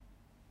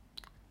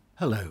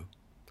Hello,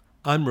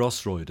 I'm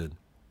Ross Royden,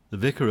 the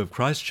Vicar of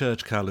Christ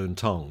Church Kowloon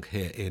Tong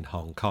here in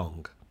Hong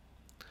Kong.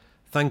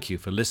 Thank you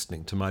for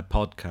listening to my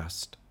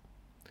podcast.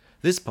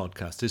 This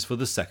podcast is for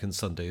the second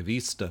Sunday of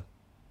Easter.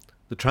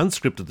 The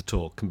transcript of the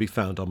talk can be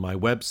found on my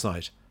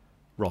website,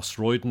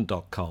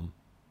 rossroyden.com.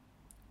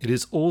 It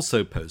is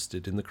also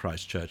posted in the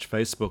Christ Church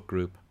Facebook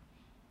group.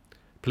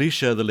 Please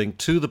share the link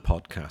to the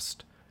podcast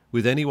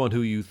with anyone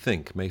who you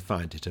think may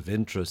find it of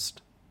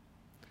interest.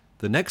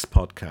 The next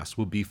podcast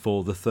will be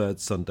for the third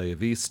Sunday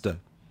of Easter.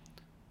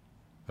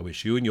 I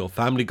wish you and your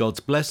family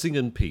God's blessing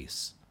and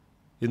peace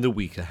in the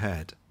week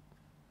ahead.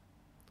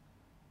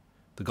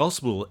 The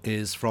Gospel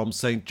is from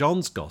St.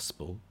 John's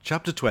Gospel,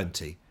 chapter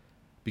 20,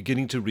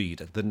 beginning to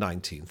read at the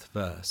 19th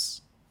verse.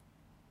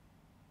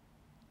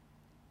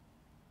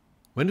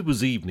 When it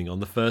was evening on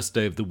the first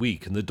day of the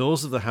week, and the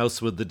doors of the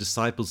house where the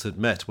disciples had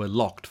met were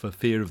locked for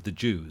fear of the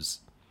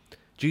Jews,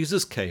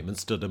 Jesus came and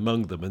stood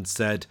among them and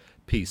said,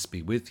 "Peace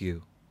be with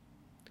you."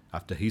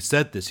 After he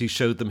said this, he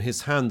showed them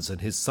his hands and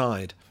his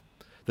side.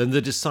 Then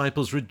the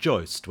disciples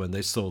rejoiced when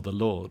they saw the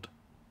Lord.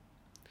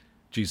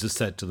 Jesus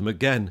said to them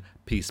again,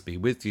 "Peace be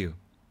with you.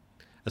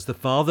 As the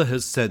Father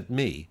has sent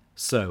me,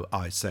 so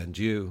I send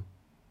you."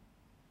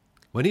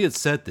 When he had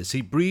said this,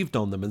 he breathed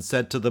on them and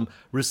said to them,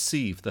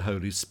 "Receive the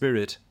Holy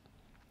Spirit.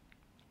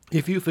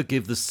 If you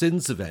forgive the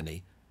sins of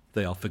any,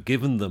 they are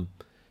forgiven them.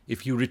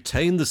 If you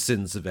retain the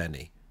sins of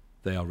any,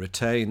 they are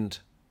retained."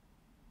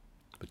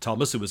 But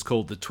Thomas, who was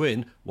called the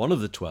twin, one of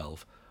the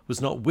 12,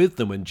 was not with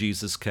them when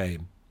Jesus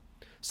came.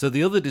 So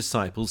the other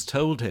disciples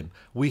told him,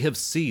 "We have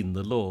seen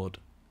the Lord."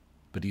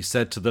 But he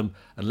said to them,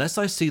 "Unless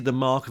I see the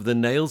mark of the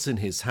nails in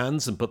his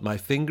hands and put my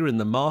finger in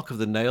the mark of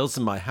the nails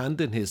and my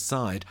hand in his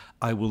side,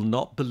 I will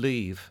not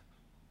believe."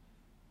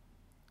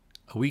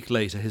 A week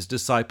later his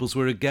disciples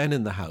were again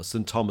in the house,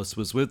 and Thomas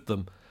was with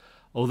them.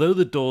 Although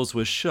the doors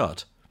were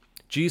shut,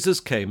 Jesus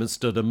came and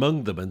stood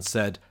among them and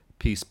said,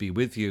 "Peace be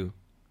with you."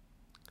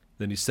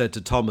 Then he said to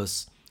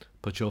Thomas,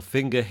 "Put your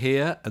finger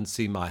here and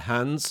see my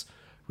hands.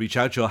 Reach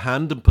out your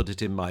hand and put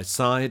it in my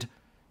side.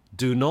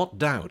 Do not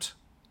doubt,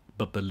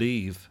 but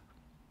believe."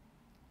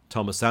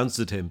 Thomas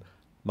answered him,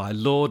 "My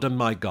Lord and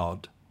my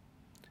God."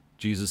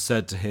 Jesus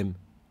said to him,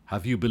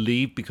 "Have you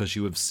believed because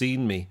you have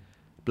seen me?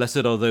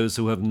 Blessed are those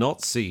who have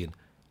not seen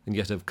and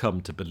yet have come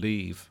to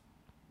believe."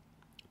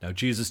 Now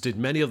Jesus did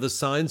many other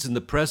signs in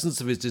the presence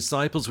of his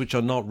disciples which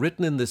are not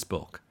written in this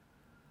book.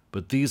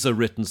 But these are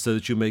written so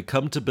that you may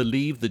come to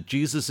believe that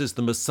Jesus is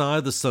the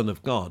Messiah, the Son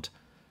of God,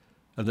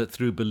 and that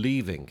through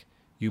believing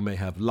you may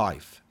have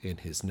life in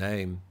his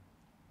name.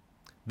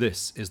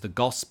 This is the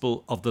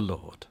gospel of the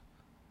Lord.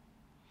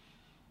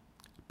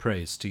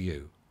 Praise to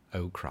you,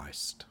 O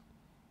Christ.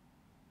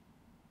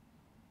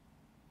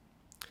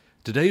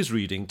 Today's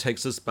reading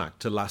takes us back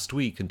to last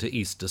week and to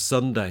Easter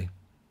Sunday.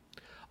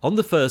 On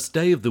the first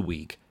day of the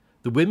week,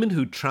 the women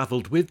who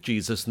travelled with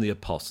Jesus and the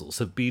apostles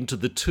have been to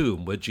the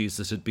tomb where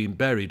Jesus had been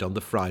buried on the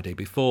Friday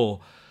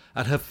before,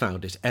 and have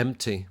found it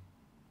empty.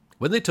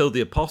 When they told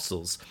the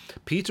apostles,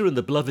 Peter and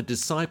the beloved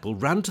disciple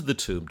ran to the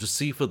tomb to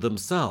see for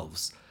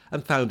themselves,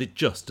 and found it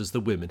just as the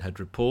women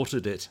had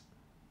reported it.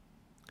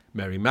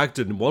 Mary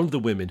Magdalene, one of the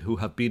women who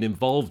have been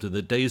involved in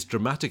the day's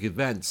dramatic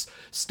events,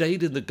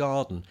 stayed in the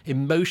garden,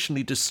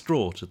 emotionally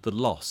distraught at the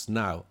loss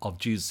now of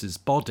Jesus'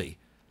 body,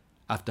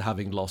 after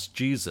having lost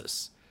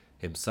Jesus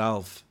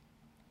himself.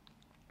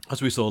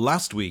 As we saw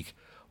last week,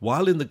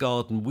 while in the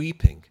garden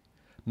weeping,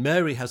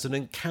 Mary has an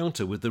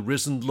encounter with the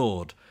risen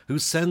Lord, who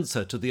sends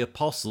her to the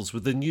apostles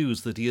with the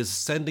news that he is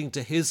ascending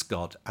to his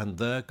God and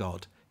their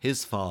God,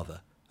 his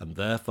Father and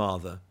their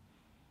Father.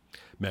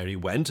 Mary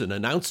went and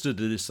announced to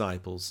the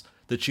disciples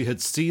that she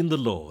had seen the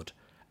Lord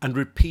and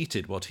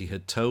repeated what he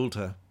had told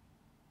her.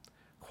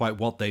 Quite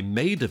what they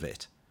made of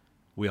it,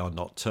 we are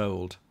not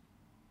told.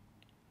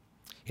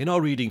 In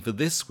our reading for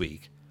this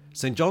week,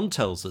 St. John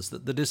tells us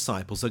that the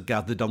disciples are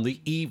gathered on the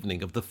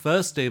evening of the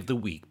first day of the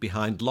week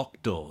behind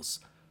locked doors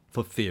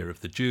for fear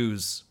of the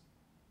Jews.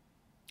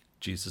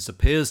 Jesus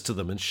appears to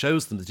them and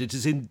shows them that it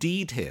is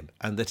indeed him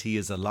and that he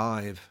is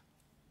alive.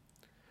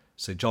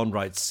 St. John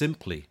writes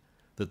simply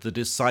that the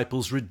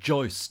disciples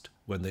rejoiced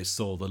when they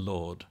saw the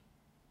Lord.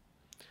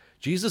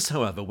 Jesus,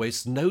 however,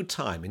 wastes no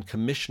time in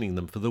commissioning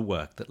them for the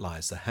work that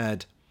lies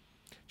ahead.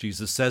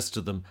 Jesus says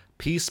to them,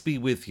 "Peace be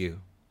with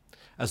you.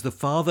 As the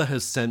Father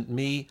has sent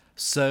me,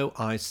 so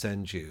I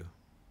send you."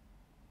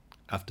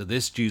 After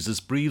this, Jesus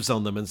breathes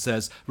on them and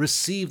says,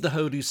 "Receive the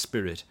Holy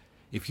Spirit.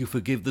 If you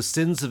forgive the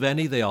sins of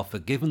any, they are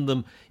forgiven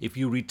them. If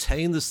you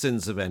retain the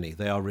sins of any,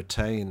 they are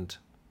retained."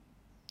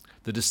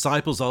 The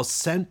disciples are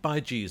sent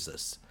by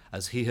Jesus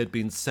as he had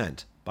been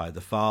sent by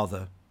the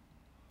Father.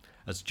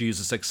 As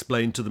Jesus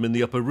explained to them in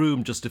the upper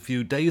room just a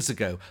few days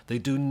ago, they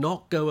do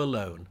not go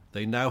alone.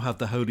 They now have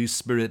the Holy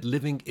Spirit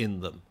living in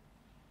them.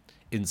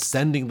 In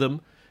sending them,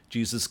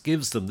 Jesus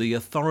gives them the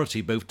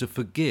authority both to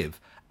forgive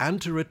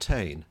and to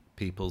retain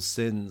people's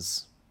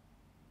sins.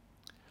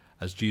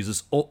 As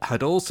Jesus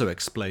had also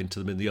explained to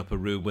them in the upper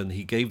room when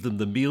he gave them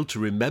the meal to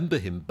remember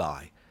him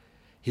by,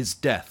 his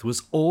death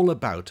was all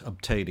about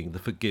obtaining the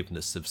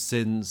forgiveness of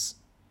sins.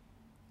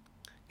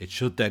 It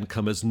should then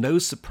come as no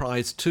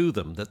surprise to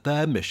them that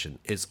their mission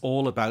is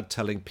all about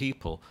telling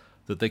people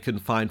that they can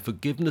find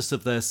forgiveness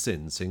of their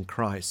sins in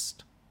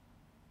Christ.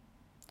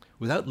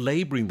 Without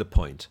labouring the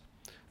point,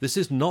 this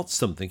is not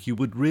something you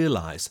would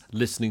realise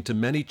listening to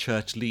many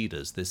church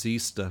leaders this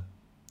Easter.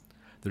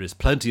 There is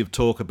plenty of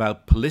talk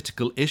about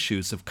political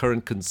issues of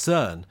current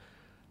concern,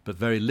 but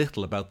very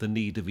little about the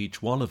need of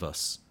each one of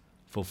us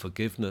for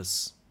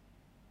forgiveness.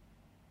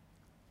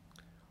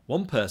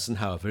 One person,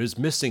 however, is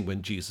missing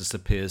when Jesus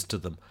appears to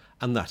them,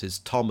 and that is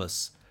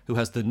Thomas, who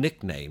has the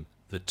nickname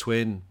the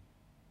Twin.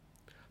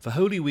 For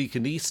Holy Week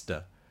and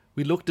Easter,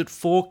 we looked at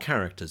 4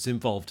 characters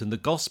involved in the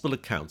Gospel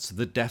accounts of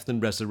the death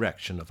and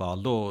resurrection of our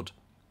Lord: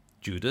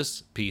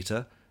 Judas,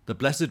 Peter, the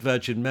Blessed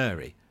Virgin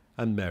Mary,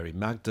 and Mary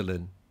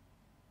Magdalene.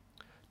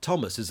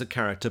 Thomas is a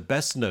character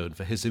best known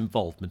for his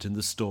involvement in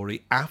the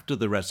story after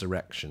the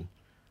resurrection.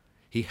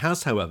 He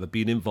has, however,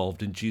 been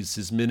involved in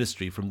Jesus'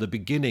 ministry from the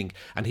beginning,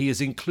 and he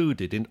is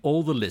included in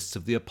all the lists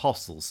of the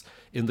apostles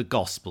in the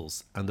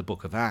Gospels and the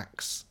book of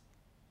Acts.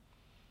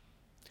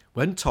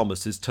 When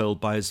Thomas is told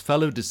by his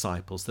fellow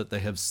disciples that they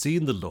have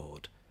seen the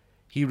Lord,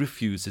 he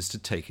refuses to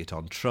take it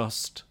on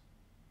trust.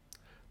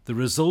 The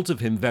result of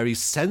him very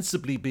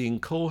sensibly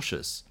being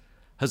cautious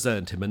has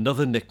earned him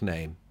another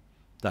nickname,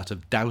 that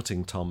of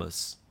Doubting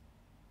Thomas.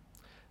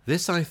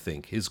 This, I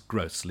think, is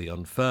grossly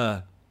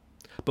unfair.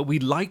 But we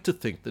like to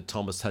think that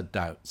Thomas had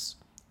doubts.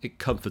 It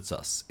comforts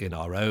us in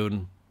our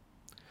own.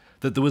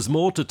 That there was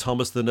more to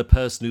Thomas than a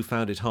person who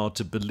found it hard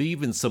to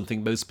believe in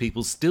something most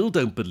people still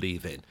don't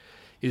believe in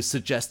is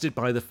suggested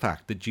by the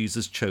fact that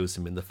Jesus chose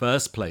him in the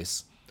first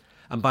place,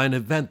 and by an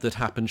event that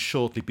happened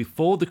shortly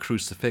before the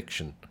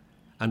crucifixion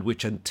and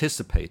which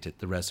anticipated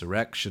the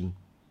resurrection.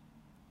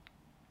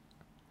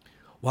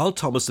 While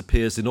Thomas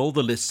appears in all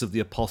the lists of the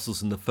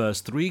apostles in the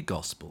first 3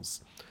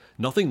 Gospels,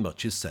 nothing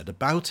much is said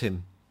about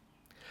him.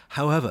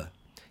 However,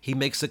 he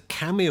makes a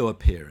cameo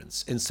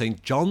appearance in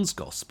St. John's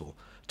Gospel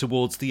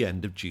towards the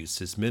end of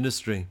Jesus'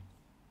 ministry.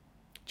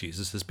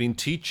 Jesus has been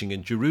teaching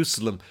in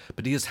Jerusalem,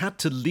 but he has had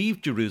to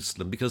leave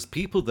Jerusalem because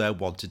people there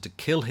wanted to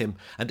kill him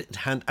and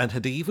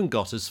had even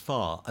got as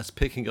far as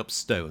picking up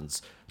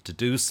stones to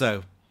do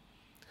so.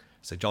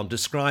 St. John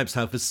describes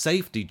how for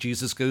safety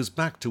Jesus goes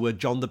back to where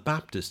John the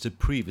Baptist had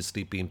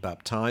previously been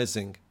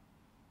baptizing.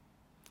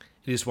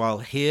 It is while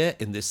here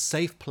in this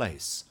safe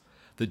place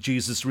that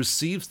Jesus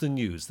receives the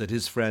news that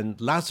his friend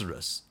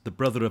Lazarus, the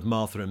brother of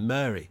Martha and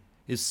Mary,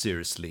 is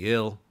seriously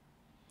ill.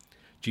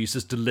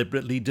 Jesus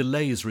deliberately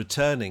delays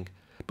returning,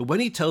 but when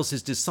he tells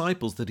his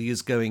disciples that he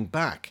is going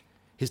back,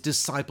 his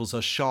disciples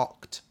are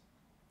shocked.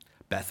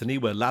 Bethany,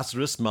 where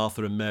Lazarus,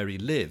 Martha and Mary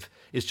live,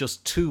 is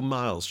just 2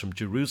 miles from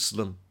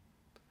Jerusalem.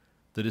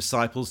 The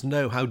disciples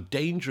know how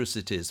dangerous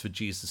it is for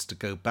Jesus to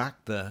go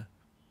back there.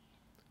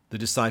 The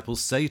disciples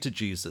say to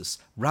Jesus,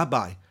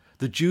 "Rabbi,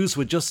 the Jews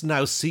were just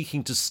now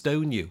seeking to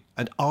stone you,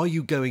 and are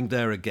you going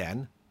there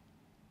again?"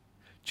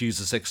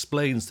 Jesus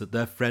explains that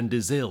their friend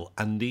is ill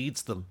and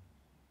needs them.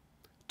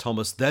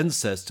 Thomas then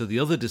says to the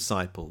other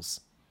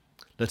disciples,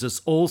 "Let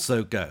us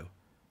also go,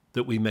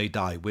 that we may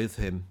die with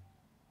him."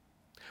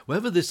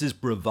 Whether this is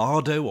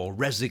bravado or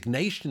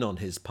resignation on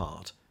his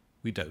part,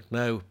 we don't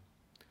know.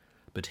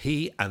 But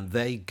he and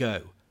they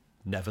go,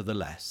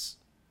 nevertheless.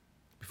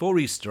 Before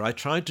Easter, I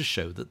tried to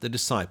show that the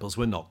disciples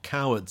were not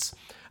cowards,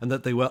 and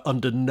that they were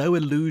under no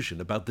illusion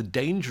about the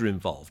danger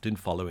involved in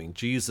following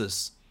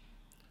Jesus.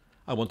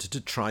 I wanted to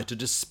try to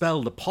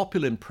dispel the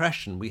popular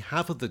impression we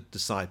have of the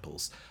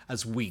disciples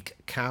as weak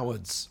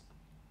cowards.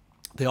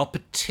 They are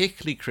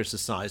particularly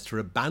criticised for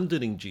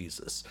abandoning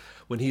Jesus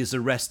when he is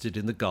arrested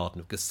in the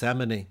Garden of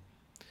Gethsemane.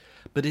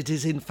 But it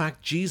is in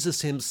fact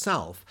Jesus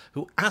himself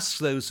who asks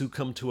those who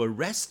come to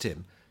arrest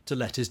him to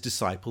let his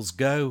disciples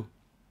go.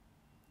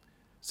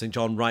 St.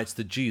 John writes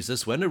that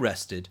Jesus, when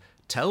arrested,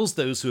 tells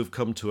those who have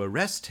come to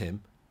arrest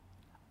him,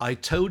 "I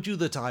told you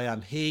that I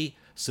am he,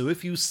 so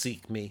if you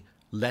seek me,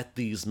 let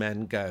these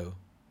men go."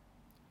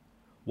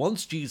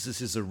 Once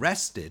Jesus is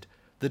arrested,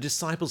 the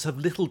disciples have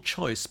little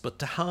choice but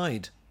to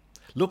hide.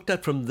 Looked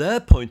at from their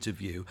point of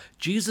view,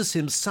 Jesus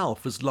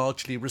himself was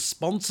largely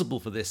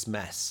responsible for this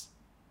mess.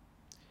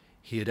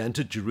 He had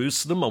entered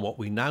Jerusalem on what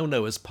we now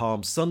know as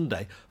Palm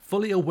Sunday,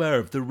 fully aware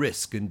of the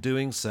risk in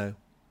doing so.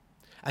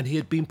 And he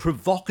had been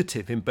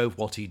provocative in both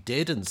what he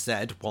did and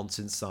said once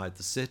inside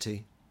the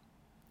city.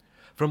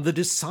 From the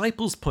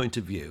disciples' point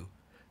of view,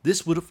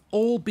 this would have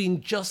all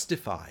been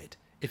justified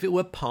if it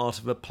were part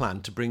of a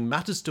plan to bring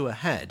matters to a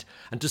head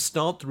and to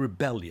start the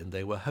rebellion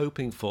they were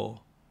hoping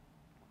for.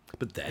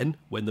 But then,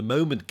 when the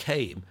moment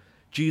came,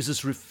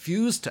 Jesus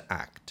refused to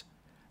act,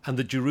 and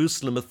the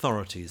Jerusalem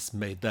authorities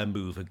made their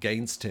move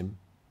against him.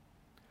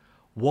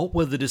 What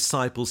were the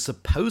disciples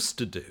supposed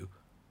to do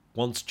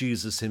once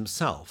Jesus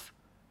himself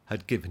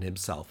had given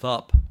himself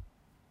up?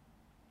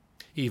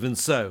 Even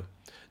so,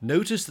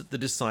 notice that the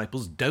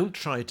disciples don't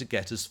try to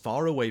get as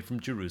far away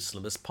from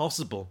Jerusalem as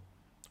possible.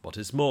 What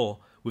is more,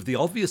 with the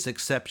obvious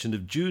exception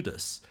of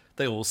Judas,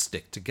 they all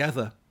stick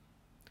together.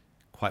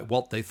 Quite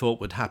what they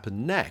thought would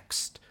happen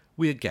next,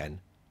 we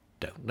again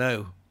don't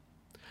know.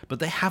 But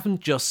they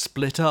haven't just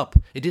split up.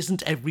 It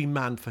isn't every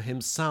man for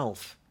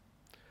himself.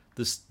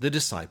 The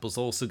disciples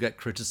also get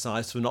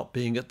criticized for not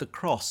being at the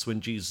cross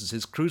when Jesus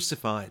is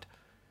crucified.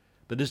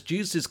 But as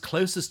Jesus'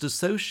 closest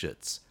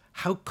associates,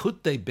 how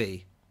could they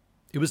be?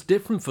 It was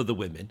different for the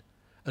women,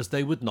 as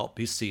they would not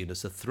be seen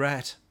as a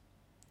threat.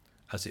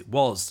 As it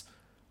was,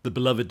 the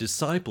beloved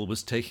disciple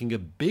was taking a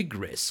big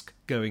risk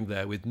going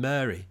there with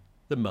Mary,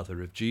 the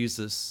mother of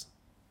Jesus.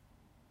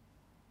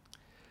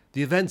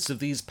 The events of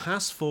these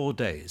past 4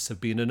 days have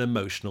been an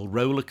emotional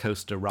roller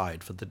coaster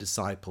ride for the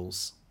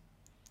disciples.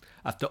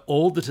 After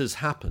all that has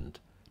happened,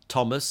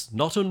 Thomas,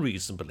 not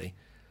unreasonably,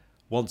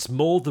 wants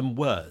more than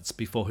words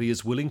before he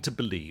is willing to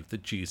believe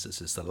that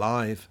Jesus is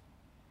alive.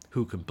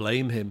 Who can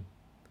blame him?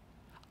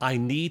 I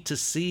need to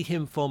see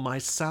him for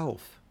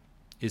myself,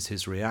 is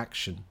his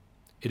reaction.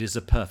 It is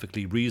a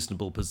perfectly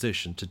reasonable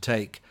position to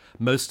take.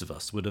 Most of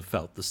us would have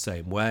felt the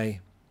same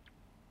way.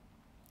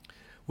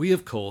 We,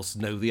 of course,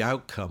 know the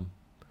outcome.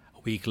 A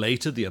week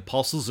later, the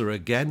apostles are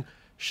again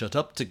shut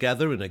up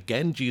together, and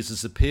again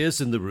Jesus appears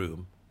in the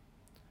room.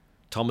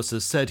 Thomas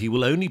has said he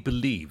will only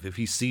believe if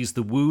he sees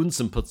the wounds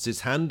and puts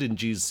his hand in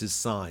Jesus'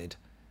 side.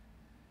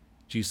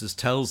 Jesus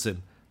tells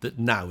him that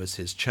now is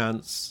his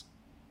chance.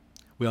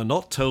 We are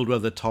not told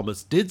whether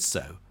Thomas did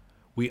so.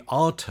 We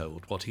are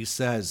told what he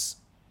says.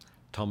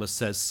 Thomas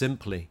says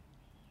simply,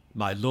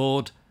 "My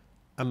Lord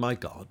and my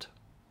God."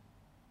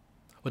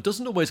 What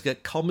doesn't always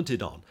get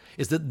commented on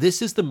is that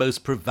this is the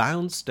most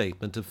profound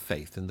statement of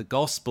faith in the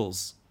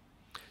Gospels.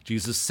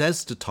 Jesus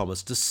says to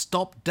Thomas to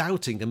stop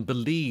doubting and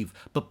believe.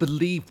 But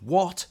believe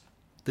what?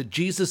 That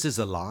Jesus is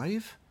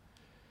alive?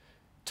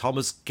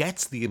 Thomas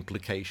gets the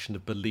implication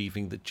of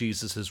believing that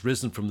Jesus has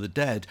risen from the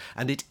dead,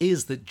 and it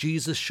is that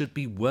Jesus should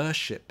be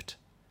worshipped.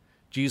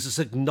 Jesus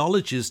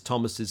acknowledges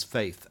Thomas's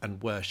faith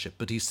and worship,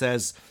 but he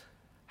says,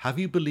 "Have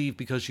you believed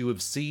because you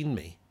have seen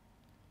me?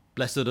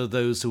 Blessed are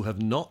those who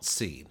have not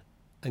seen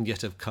and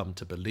yet have come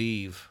to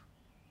believe."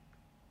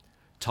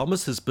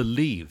 Thomas has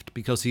believed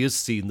because he has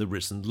seen the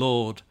risen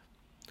Lord.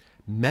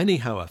 Many,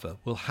 however,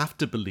 will have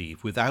to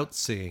believe without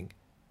seeing.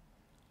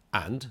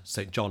 And,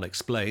 St. John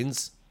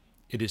explains,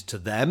 it is to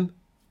them,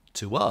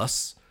 to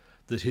us,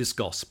 that his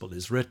gospel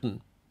is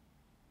written.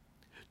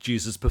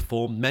 Jesus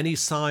performed many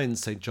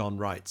signs, St. John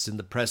writes, in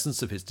the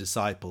presence of his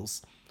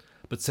disciples,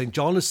 but St.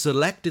 John has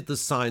selected the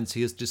signs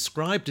he has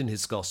described in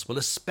his gospel,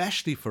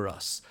 especially for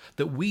us,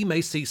 that we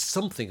may see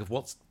something of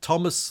what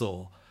Thomas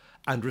saw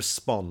and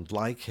respond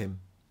like him.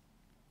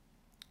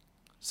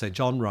 St.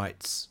 John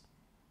writes,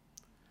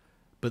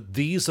 "But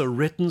these are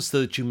written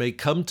so that you may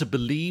come to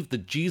believe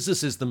that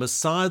Jesus is the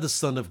Messiah, the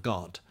Son of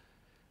God,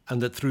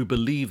 and that through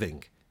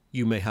believing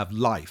you may have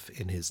life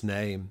in his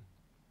name."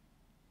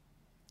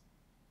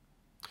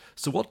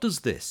 So what does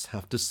this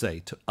have to say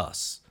to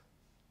us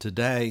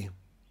today?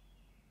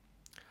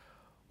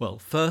 Well,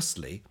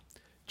 firstly,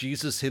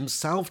 Jesus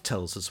himself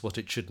tells us what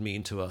it should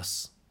mean to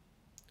us.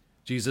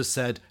 Jesus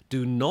said,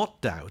 "Do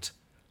not doubt,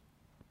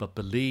 but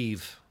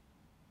believe."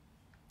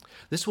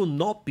 This will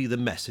not be the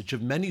message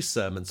of many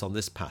sermons on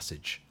this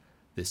passage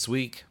this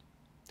week.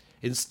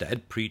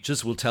 Instead,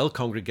 preachers will tell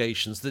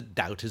congregations that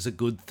doubt is a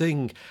good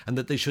thing and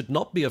that they should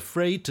not be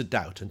afraid to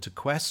doubt and to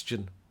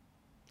question.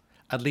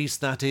 At least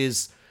that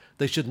is,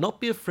 they should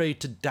not be afraid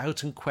to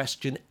doubt and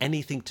question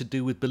anything to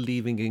do with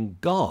believing in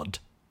God.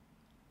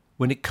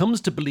 When it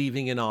comes to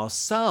believing in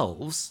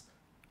ourselves,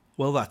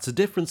 well, that's a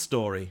different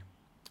story.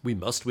 We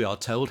must, we are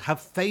told,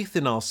 have faith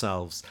in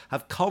ourselves,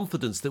 have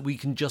confidence that we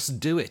can just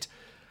do it,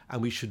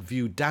 and we should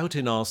view doubt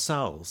in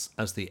ourselves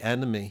as the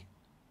enemy.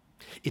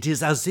 It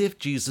is as if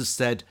Jesus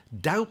said,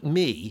 "Doubt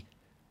me,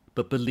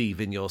 but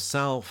believe in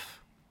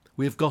yourself."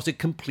 We have got it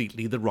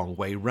completely the wrong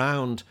way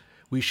round.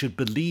 We should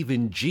believe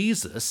in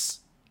Jesus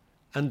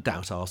and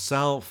doubt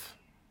ourselves.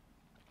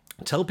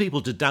 Tell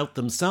people to doubt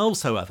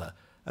themselves, however,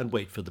 and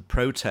wait for the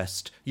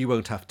protest. You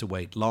won't have to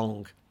wait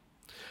long.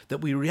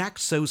 That we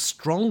react so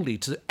strongly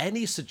to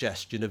any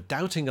suggestion of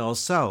doubting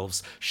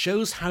ourselves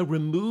shows how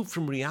removed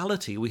from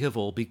reality we have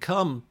all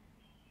become.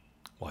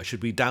 Why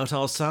should we doubt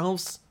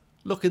ourselves?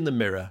 Look in the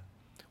mirror.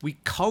 We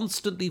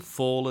constantly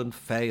fall and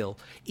fail.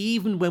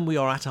 Even when we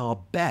are at our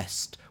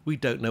best, we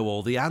don't know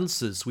all the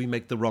answers, we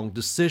make the wrong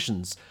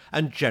decisions,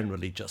 and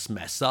generally just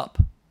mess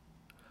up.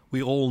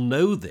 We all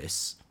know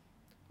this,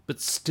 but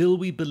still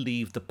we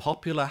believe the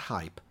popular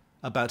hype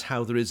about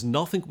how there is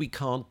nothing we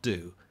can't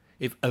do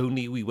if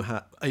only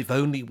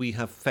we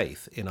have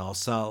faith in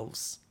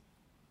ourselves.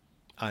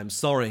 I'm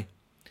sorry,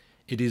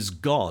 it is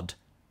God,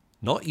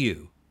 not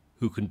you,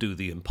 who can do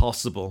the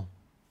impossible.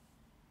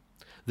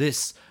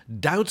 This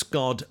doubt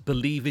God,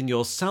 believe in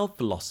yourself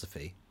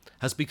philosophy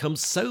has become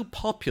so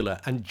popular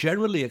and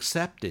generally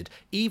accepted,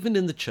 even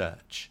in the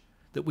church,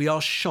 that we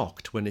are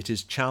shocked when it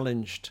is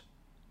challenged.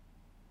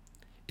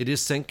 It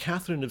is St.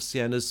 Catherine of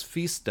Siena's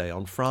feast day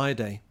on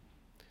Friday.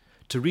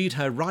 To read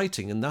her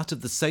writing and that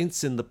of the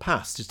saints in the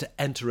past is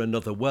to enter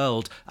another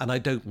world, and I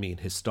don't mean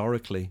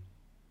historically.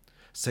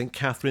 St.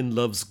 Catherine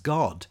loves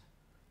God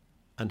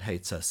and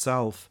hates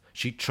herself.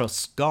 She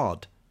trusts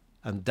God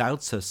and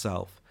doubts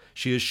herself.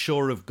 She is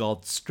sure of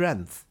God's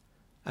strength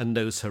and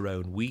knows her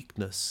own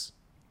weakness.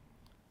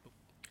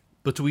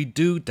 But we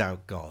do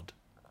doubt God.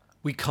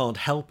 We can't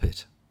help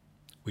it.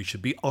 We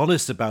should be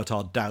honest about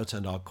our doubt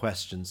and our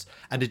questions,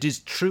 and it is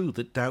true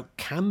that doubt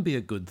can be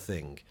a good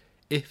thing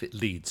if it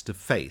leads to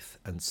faith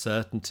and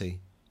certainty.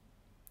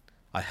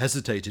 I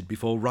hesitated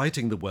before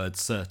writing the word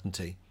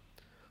certainty,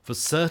 for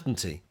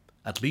certainty,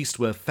 at least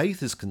where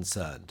faith is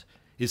concerned,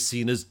 is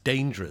seen as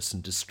dangerous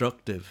and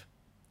destructive.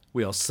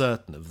 We are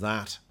certain of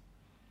that.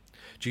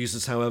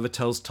 Jesus, however,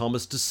 tells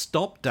Thomas to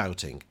stop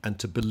doubting and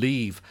to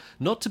believe,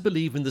 not to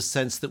believe in the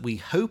sense that we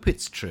hope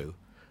it's true,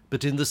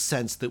 but in the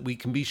sense that we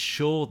can be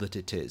sure that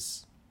it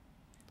is.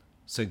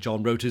 St.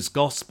 John wrote his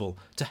Gospel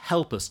to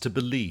help us to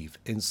believe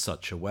in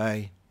such a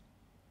way.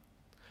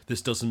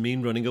 This doesn't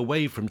mean running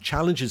away from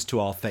challenges to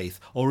our faith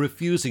or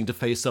refusing to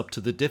face up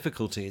to the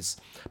difficulties,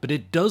 but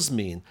it does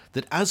mean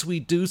that as we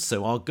do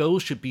so, our goal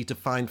should be to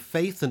find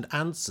faith and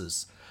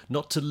answers,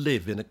 not to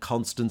live in a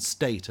constant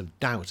state of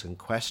doubt and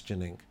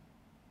questioning.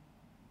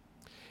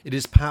 It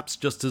is perhaps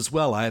just as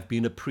well I have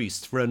been a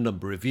priest for a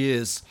number of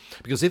years,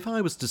 because if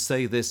I was to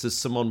say this as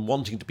someone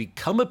wanting to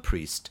become a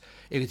priest,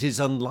 it is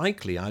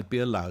unlikely I'd be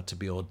allowed to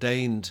be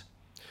ordained.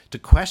 To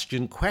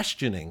question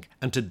questioning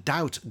and to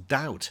doubt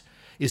doubt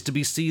is to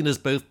be seen as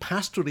both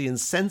pastorally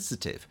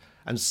insensitive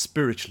and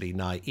spiritually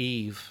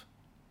naive.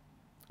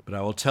 But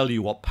I will tell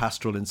you what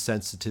pastoral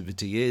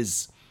insensitivity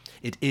is.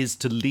 It is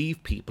to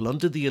leave people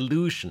under the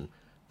illusion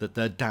that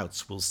their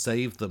doubts will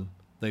save them.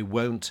 They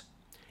won't.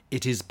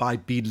 It is by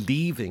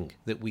believing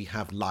that we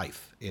have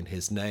life in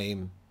his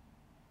name.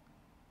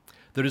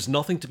 There is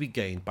nothing to be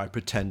gained by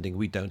pretending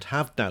we don't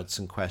have doubts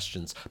and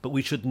questions, but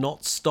we should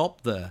not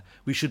stop there.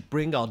 We should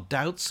bring our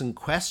doubts and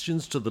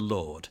questions to the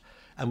Lord,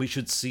 and we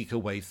should seek a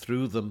way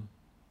through them.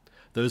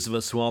 Those of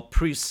us who are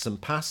priests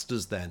and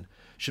pastors, then,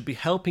 should be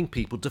helping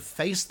people to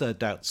face their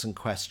doubts and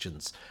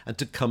questions and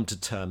to come to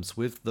terms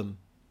with them.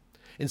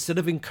 Instead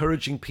of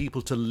encouraging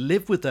people to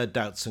live with their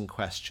doubts and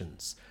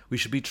questions, we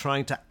should be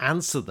trying to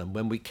answer them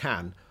when we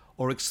can,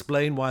 or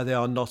explain why they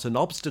are not an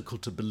obstacle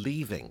to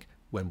believing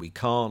when we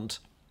can't.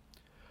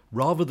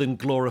 Rather than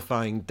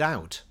glorifying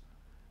doubt,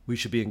 we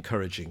should be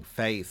encouraging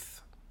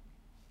faith.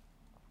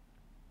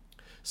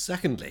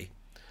 Secondly,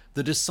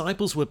 the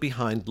disciples were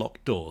behind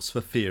locked doors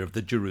for fear of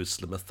the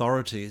Jerusalem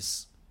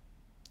authorities.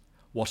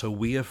 What are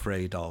we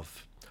afraid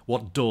of?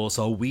 What doors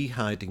are we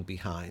hiding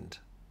behind?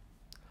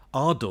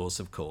 Our doors,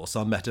 of course,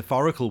 are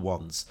metaphorical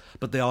ones,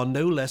 but they are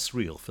no less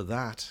real for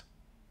that.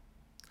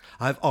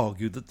 I have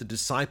argued that the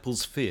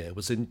disciples' fear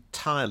was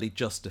entirely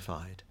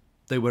justified.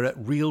 They were at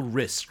real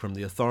risk from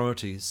the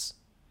authorities.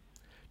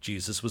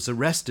 Jesus was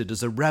arrested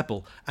as a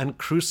rebel and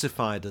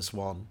crucified as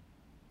one.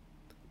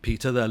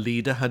 Peter, their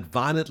leader, had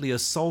violently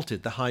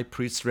assaulted the high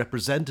priest's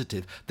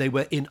representative. They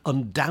were in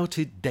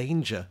undoubted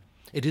danger.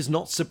 It is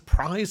not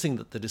surprising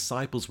that the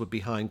disciples were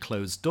behind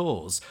closed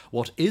doors.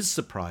 What is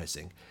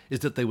surprising is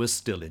that they were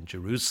still in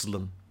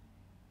Jerusalem.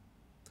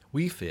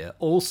 We fear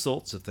all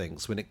sorts of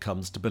things when it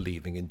comes to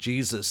believing in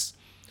Jesus.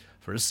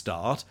 For a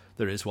start,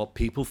 there is what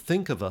people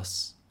think of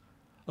us.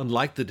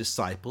 Unlike the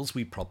disciples,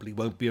 we probably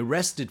won't be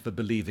arrested for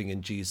believing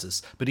in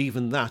Jesus, but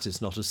even that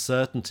is not a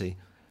certainty.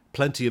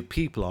 Plenty of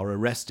people are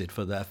arrested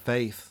for their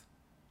faith.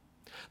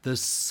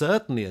 There's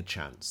certainly a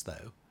chance,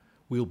 though,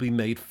 we'll be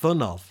made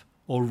fun of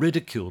or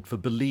ridiculed for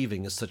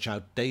believing in such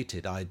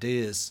outdated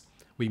ideas.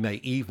 We may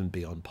even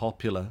be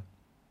unpopular.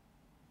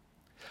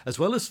 As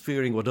well as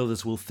fearing what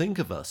others will think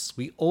of us,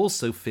 we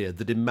also fear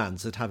the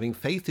demands that having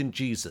faith in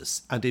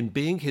Jesus and in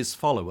being his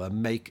follower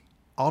make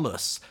on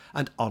us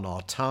and on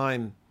our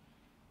time.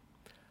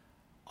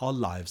 Our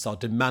lives are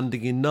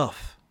demanding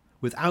enough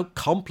without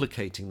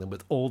complicating them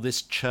with all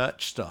this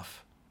church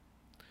stuff.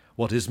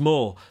 What is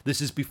more,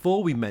 this is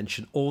before we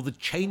mention all the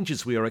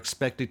changes we are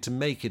expected to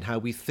make in how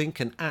we think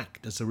and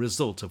act as a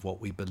result of what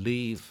we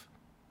believe.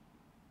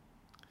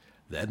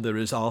 Then there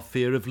is our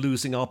fear of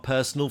losing our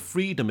personal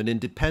freedom and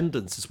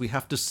independence as we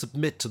have to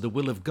submit to the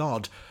will of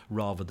God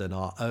rather than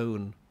our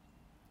own.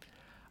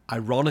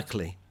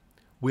 Ironically,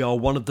 we are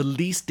one of the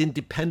least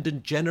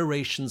independent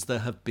generations there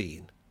have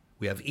been.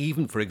 We have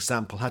even, for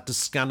example, had to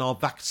scan our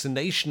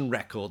vaccination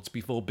records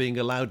before being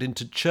allowed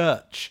into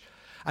church,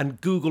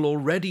 and Google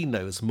already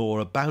knows more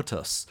about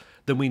us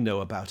than we know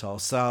about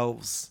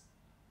ourselves.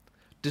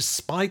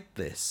 Despite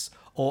this,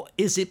 or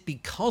is it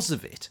because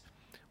of it,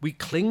 we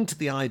cling to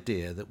the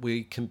idea that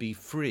we can be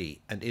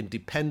free and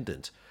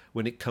independent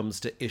when it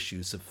comes to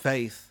issues of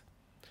faith,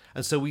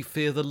 and so we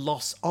fear the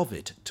loss of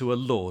it to a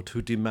Lord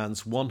who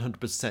demands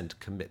 100%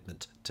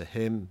 commitment to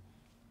him.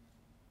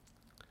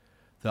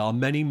 There are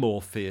many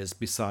more fears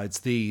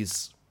besides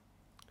these.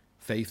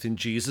 Faith in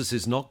Jesus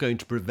is not going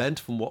to prevent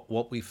from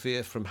what we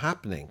fear from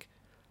happening.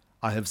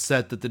 I have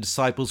said that the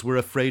disciples were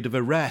afraid of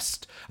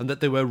arrest and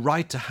that they were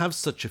right to have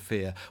such a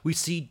fear. We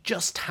see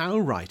just how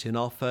right in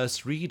our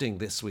first reading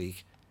this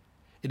week.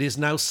 It is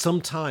now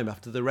some time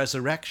after the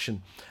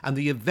resurrection and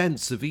the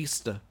events of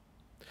Easter,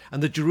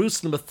 and the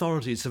Jerusalem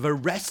authorities have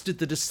arrested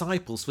the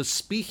disciples for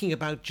speaking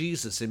about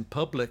Jesus in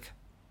public.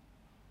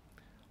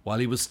 While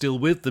he was still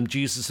with them,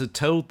 Jesus had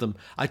told them,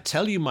 "I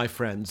tell you, my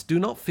friends, do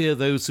not fear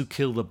those who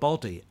kill the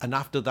body, and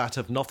after that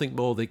have nothing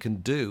more they can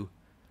do.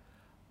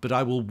 But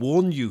I will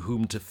warn you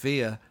whom to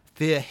fear.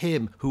 Fear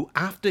him who,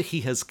 after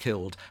he has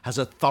killed, has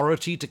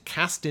authority to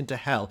cast into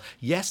hell.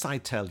 Yes, I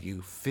tell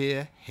you,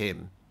 fear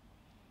him."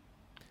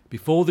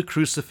 Before the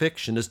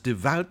crucifixion, as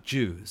devout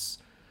Jews,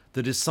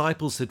 the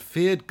disciples had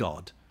feared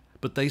God,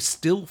 but they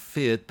still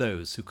feared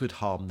those who could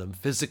harm them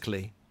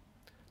physically.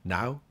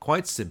 Now,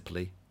 quite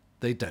simply,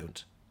 they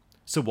don't.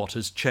 So what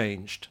has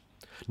changed?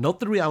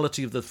 Not the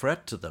reality of the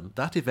threat to them,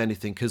 that if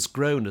anything has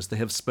grown as they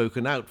have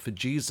spoken out for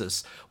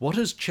Jesus. What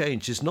has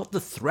changed is not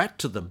the threat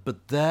to them,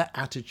 but their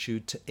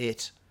attitude to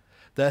it.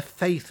 Their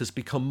faith has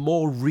become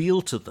more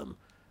real to them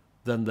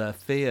than their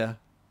fear.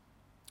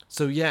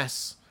 So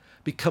yes,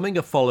 becoming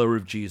a follower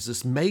of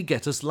Jesus may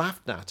get us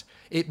laughed at.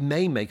 It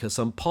may make us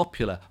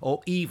unpopular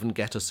or even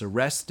get us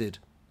arrested.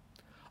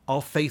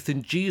 Our faith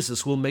in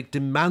Jesus will make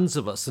demands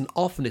of us, and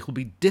often it will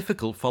be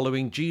difficult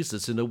following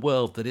Jesus in a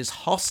world that is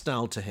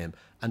hostile to him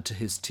and to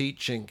his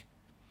teaching.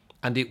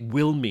 And it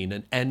will mean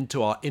an end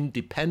to our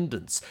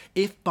independence,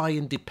 if by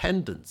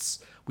independence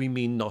we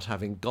mean not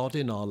having God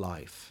in our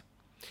life.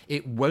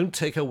 It won't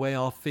take away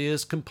our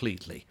fears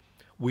completely.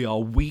 We are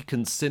weak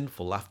and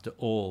sinful after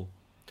all.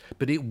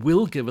 But it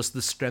will give us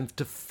the strength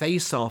to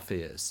face our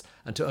fears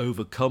and to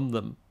overcome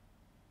them.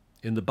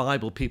 In the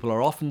Bible, people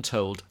are often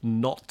told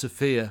not to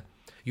fear.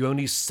 You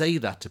only say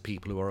that to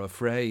people who are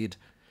afraid.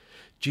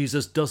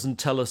 Jesus doesn't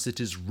tell us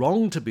it is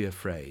wrong to be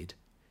afraid.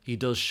 He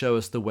does show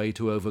us the way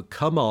to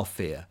overcome our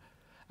fear,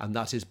 and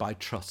that is by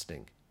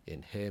trusting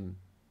in him.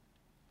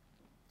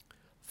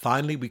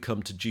 Finally, we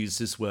come to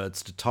Jesus'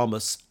 words to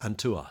Thomas and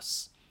to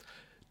us.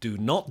 Do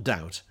not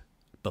doubt,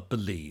 but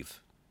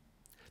believe.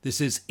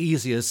 This is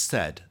easier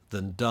said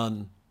than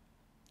done.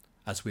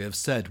 As we have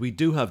said, we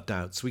do have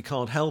doubts. We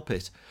can't help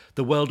it.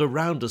 The world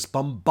around us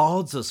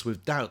bombards us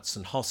with doubts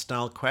and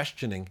hostile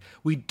questioning.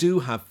 We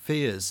do have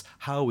fears.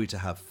 How are we to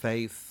have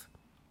faith?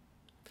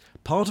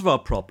 Part of our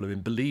problem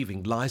in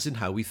believing lies in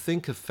how we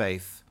think of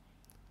faith.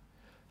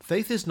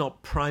 Faith is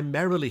not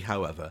primarily,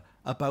 however,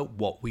 about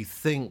what we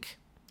think.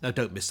 Now,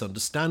 don't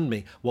misunderstand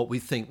me. What we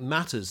think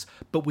matters,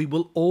 but we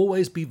will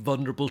always be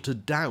vulnerable to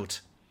doubt.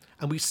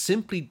 And we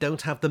simply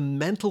don't have the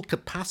mental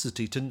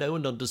capacity to know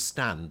and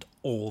understand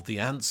all the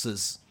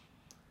answers.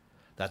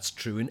 That's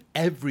true in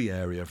every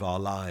area of our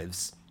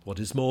lives. What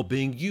is more,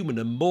 being human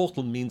and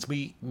mortal means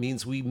we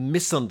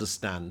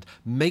misunderstand,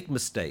 make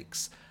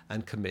mistakes,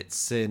 and commit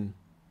sin.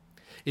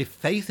 If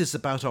faith is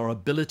about our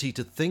ability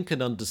to think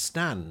and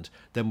understand,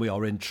 then we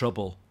are in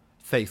trouble.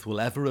 Faith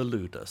will ever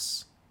elude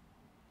us.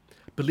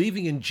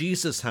 Believing in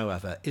Jesus,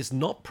 however, is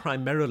not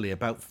primarily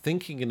about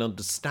thinking and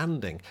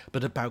understanding,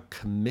 but about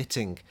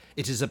committing.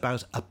 It is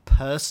about a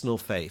personal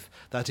faith,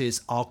 that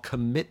is, our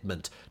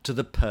commitment to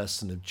the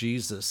person of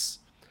Jesus.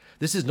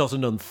 This is not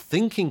an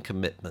unthinking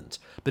commitment,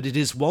 but it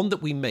is one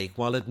that we make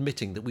while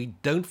admitting that we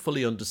don't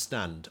fully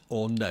understand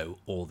or know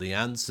all the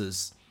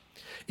answers.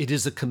 It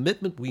is a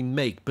commitment we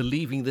make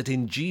believing that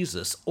in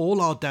Jesus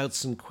all our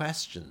doubts and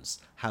questions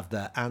have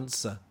their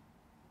answer.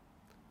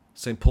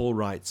 St. Paul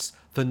writes,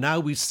 "For now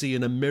we see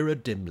in a mirror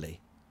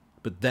dimly,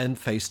 but then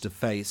face to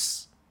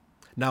face.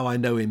 Now I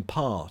know in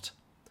part,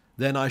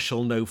 then I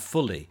shall know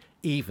fully,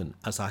 even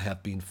as I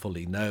have been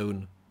fully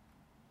known."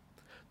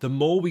 The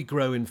more we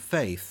grow in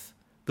faith,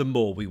 the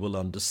more we will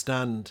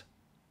understand.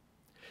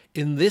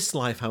 In this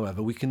life,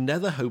 however, we can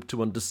never hope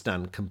to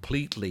understand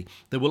completely.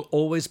 There will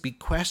always be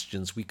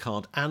questions we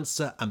can't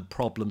answer and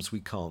problems we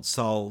can't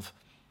solve.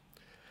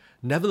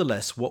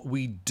 Nevertheless, what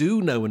we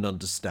do know and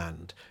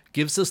understand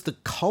gives us the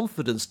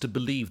confidence to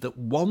believe that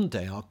one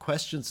day our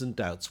questions and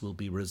doubts will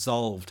be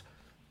resolved.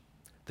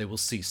 They will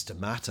cease to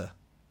matter.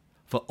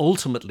 For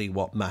ultimately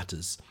what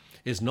matters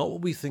is not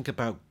what we think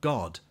about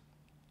God,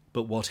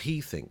 but what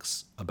he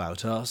thinks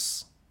about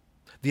us.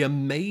 The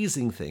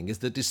amazing thing is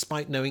that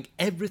despite knowing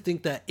everything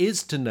there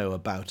is to know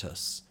about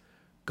us,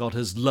 God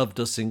has loved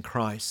us in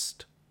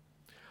Christ.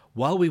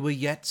 While we were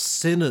yet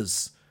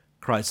sinners,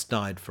 Christ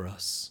died for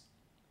us.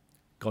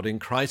 God in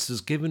Christ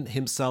has given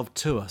himself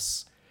to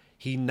us.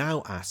 He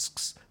now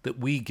asks that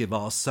we give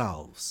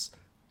ourselves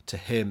to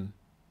him.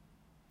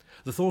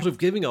 The thought of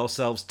giving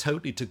ourselves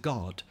totally to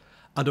God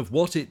and of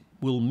what it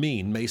will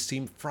mean may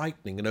seem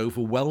frightening and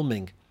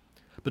overwhelming,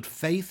 but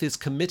faith is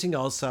committing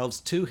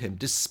ourselves to him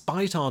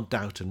despite our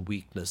doubt and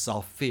weakness,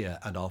 our fear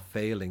and our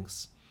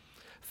failings.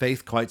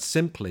 Faith, quite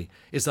simply,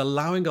 is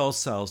allowing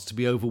ourselves to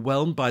be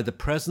overwhelmed by the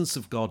presence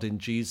of God in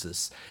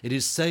Jesus. It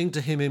is saying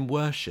to him in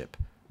worship,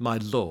 "My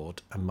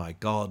Lord and my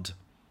God."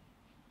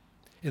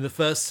 In the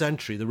first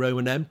century, the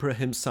Roman emperor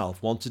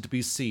himself wanted to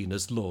be seen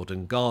as Lord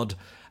and God,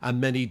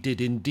 and many did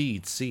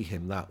indeed see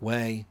him that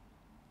way.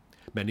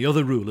 Many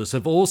other rulers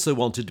have also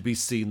wanted to be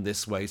seen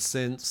this way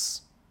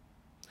since.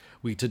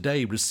 We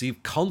today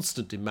receive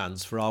constant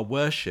demands for our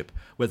worship,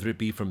 whether it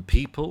be from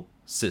people,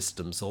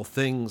 systems, or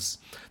things.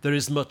 There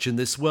is much in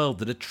this world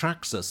that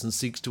attracts us and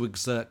seeks to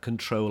exert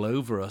control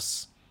over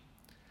us.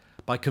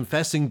 By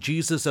confessing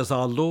Jesus as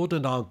our Lord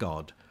and our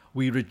God,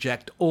 We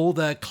reject all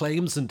their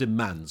claims and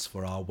demands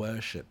for our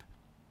worship.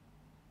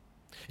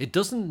 It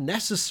doesn't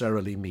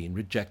necessarily mean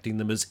rejecting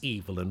them as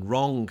evil and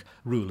wrong.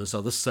 Rulers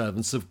are the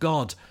servants of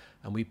God,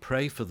 and we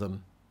pray for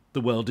them.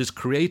 The world is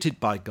created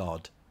by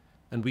God,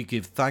 and we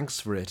give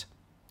thanks for it.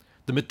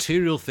 The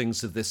material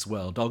things of this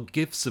world are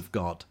gifts of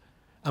God,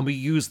 and we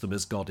use them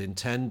as God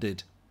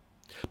intended.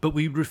 But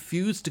we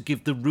refuse to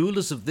give the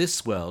rulers of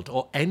this world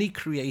or any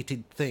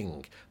created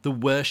thing the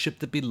worship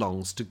that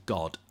belongs to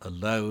God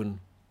alone.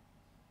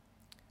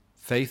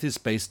 Faith is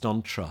based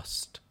on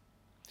trust.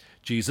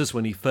 Jesus,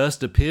 when he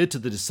first appeared to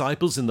the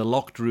disciples in the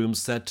locked room,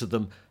 said to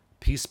them,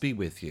 "Peace be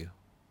with you."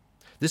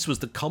 This was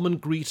the common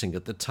greeting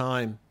at the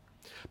time.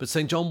 But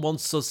St. John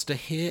wants us to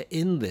hear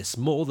in this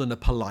more than a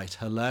polite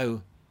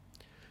hello.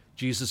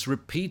 Jesus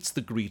repeats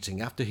the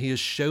greeting after he has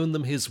shown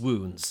them his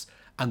wounds,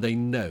 and they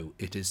know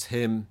it is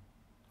him.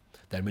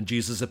 Then when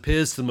Jesus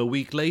appears to them a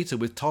week later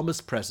with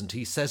Thomas present,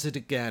 he says it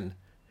again.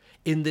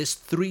 In this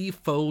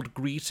threefold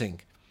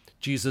greeting,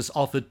 Jesus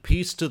offered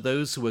peace to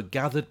those who were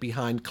gathered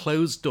behind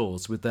closed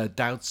doors with their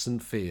doubts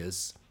and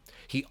fears.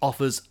 He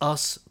offers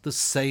us the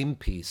same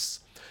peace,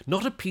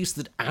 not a peace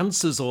that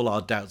answers all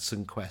our doubts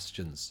and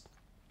questions,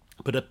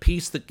 but a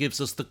peace that gives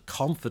us the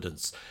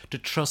confidence to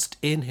trust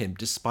in him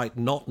despite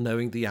not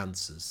knowing the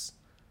answers.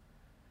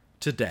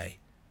 Today,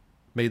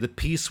 may the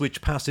peace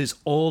which passes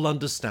all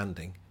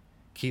understanding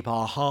keep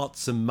our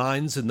hearts and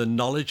minds in the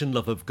knowledge and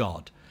love of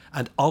God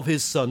and of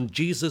his Son,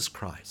 Jesus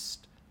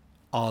Christ,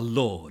 our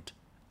Lord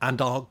and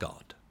our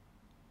God.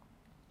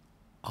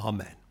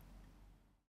 Amen.